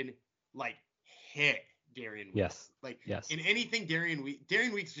landed, like, hit Darian Weeks. Yes. Like, yes. In anything Darian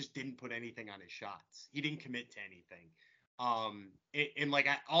Weeks just didn't put anything on his shots. He didn't commit to anything.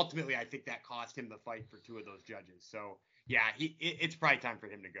 Ultimately, I think that cost him the fight for 2 of those judges. So, yeah, it's probably time for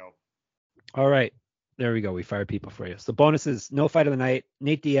him to go. All right. There we go. We fired people for you. So bonuses, no fight of the night.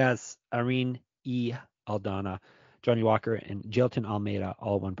 Nate Diaz, Irene E. Aldana, Johnny Walker, and Jilton Almeida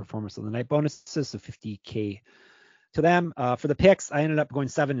all won performance of the night. Bonuses of $50K to them. For the picks, I ended up going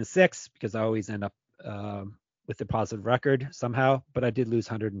 7-6 because I always end up with a positive record somehow, but I did lose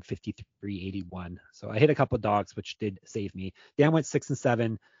 153.81. So I hit a couple of dogs, which did save me. Dan went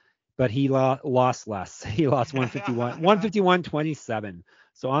 6-7, but he lost less. He lost 151.27.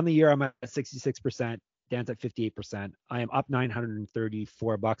 So on the year, I'm at 66%. Dan's at 58%. I am up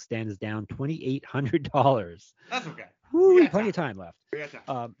 $934. Dan is down $2,800. That's okay. Woo, plenty of time left. We got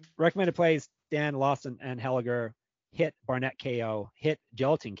time. Recommended plays: Dan, Lawson, and Helliger. Hit Barnett KO. Hit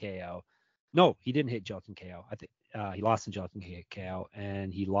Gelatin KO. No, he didn't hit Gelatin KO. I think he lost in Gelatin KO,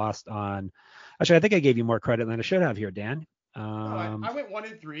 and he lost on. Actually, I think I gave you more credit than I should have here, Dan. I went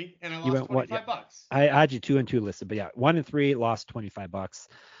 1-3, and I lost $25. I had you 2 and 2 listed, but yeah, 1 and 3, lost $25.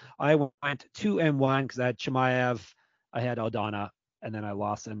 I went 2 and 1 because I had Chimaev, I had Aldana, and then I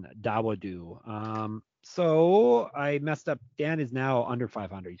lost in Dawoodu. So I messed up. Dan is now under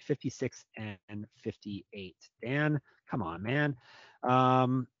 500, 56 and 58. Dan, come on, man.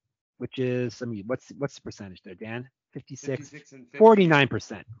 Which is, I mean, what's the percentage there, Dan? 56 and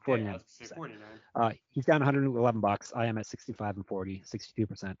 49%. 49%. He's down $111. I am at 65 and 40,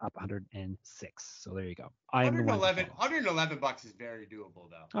 62%, up 106. So there you go. I am $111 is very doable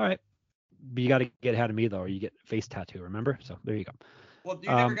though. All right. But you got to get ahead of me though, or you get face tattoo, remember? So there you go. Well, you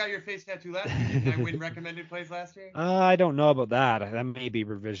never got your face tattoo last year. Did I win recommended plays last year? I don't know about that. That may be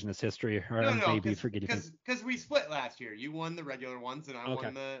revisionist history, or no, I may be forgetting. Because we split last year. You won the regular ones, and I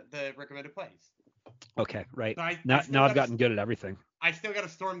won the recommended plays. Okay, right. So now I've gotten good at everything. I still got to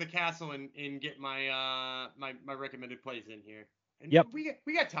storm the castle and get my my recommended plays in here. And yep. We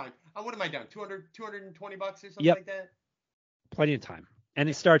got time. What am I down? $220 or something like that? Plenty of time. And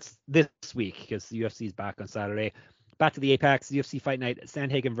it starts this week because the UFC is back on Saturday. Back to the Apex, UFC Fight Night,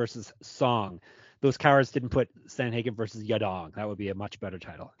 Sandhagen versus Song. Those cowards didn't put Sandhagen versus Yadong. That would be a much better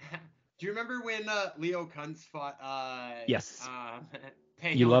title. Do you remember when Leo Kuntz fought? Yes.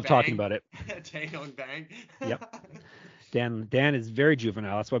 You love talking about it. Taehyung Bang. Yep. Dan is very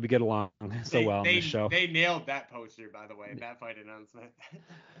juvenile. That's why we get along so well on this show. They nailed that poster, by the way, that fight announcement.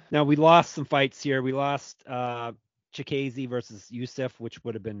 Now, we lost some fights here. We lost Chikaze versus Youssef, which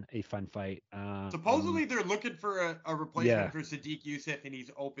would have been a fun fight. Supposedly they're looking for a replacement for Sadiq Youssef, and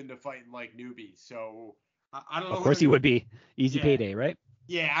he's open to fighting like newbies. So I don't know. Of course he would be. Easy payday, right?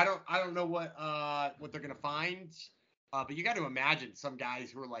 Yeah, I don't know what they're gonna find, but you got to imagine some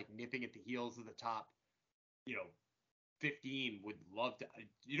guys who are like nipping at the heels of the top, 15 would love to.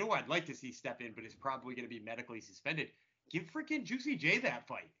 You know what I'd like to see step in, but is probably gonna be medically suspended. Give freaking Juicy J that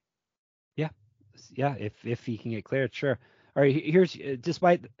fight. Yeah, if he can get cleared, sure. All right, here's,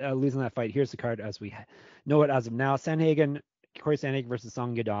 despite losing that fight, here's the card as we know it as of now. Corey Sandhagen versus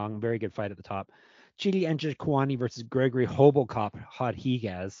Song Yadong, very good fight at the top. Chidi Njokuani versus Gregory Hobocop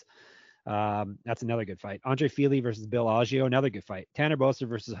Rodriguez. That's another good fight. Andre Fili versus Bill Algeo, another good fight. Tanner Boser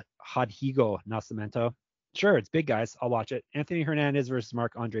versus Rodrigo Nascimento. Sure, it's big guys. I'll watch it. Anthony Hernandez versus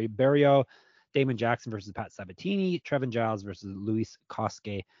Marc-Andre Barrio. Damon Jackson versus Pat Sabatini. Trevin Giles versus Luis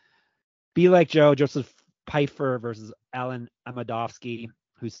Koske. Be Like Joe, Joseph Pfeiffer versus Alan Amadovsky,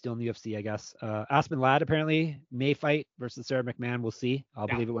 who's still in the UFC, I guess. Aspen Ladd apparently may fight versus Sarah McMahon. We'll see. I'll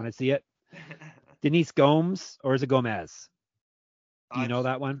believe it when I see it. Denise Gomes, or is it Gomez? Do you know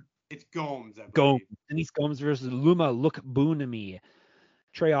that one? It's Gomes. Gomes. Denise Gomes versus Luma Lukbunami.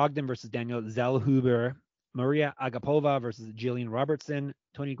 Trey Ogden versus Daniel Zellhuber. Maria Agapova versus Jillian Robertson.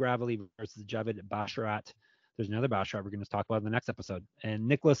 Tony Gravely versus Javid Basharat. There's another Basharat we're going to talk about in the next episode. And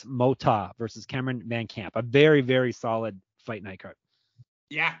Nicholas Mota versus Cameron Van Camp. A very, very solid fight night card.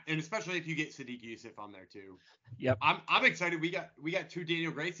 Yeah, and especially if you get Sadiq Youssef on there too. Yep. I'm excited. We got 2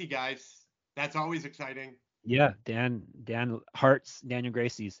 Daniel Gracie guys. That's always exciting. Yeah, Dan Hart's Daniel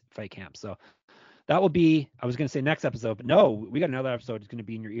Gracie's fight camp. So that will be, I was going to say next episode, but no, we got another episode that's going to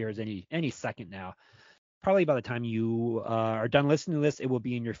be in your ears any second now. Probably by the time you are done listening to this, it will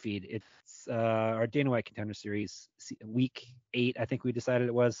be in your feed. It's our Dana White Contender Series, week 8, I think we decided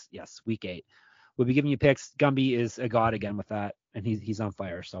it was. Yes, week 8. We'll be giving you picks. Gumby is a god again with that, and he's on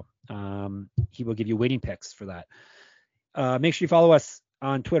fire. So he will give you waiting picks for that. Make sure you follow us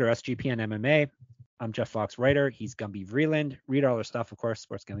on Twitter, SGPN MMA. I'm Jeff Fox, writer. He's Gumby Vreeland. Read all our stuff, of course,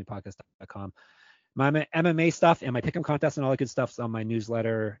 sportsgamblingpodcast.com. My MMA stuff and my pick'em contest and all that good stuff's on my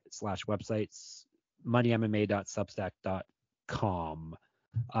newsletter / websites, moneymma.substack.com.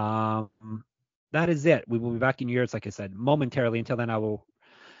 That is it. We will be back in your ears, like I said, momentarily. Until then, I will.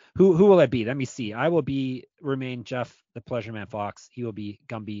 Who will I be? Let me see. I will remain Jeff, the Pleasure Man Fox. He will be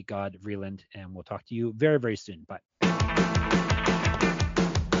Gumby God Vreeland, and we'll talk to you very, very soon. Bye.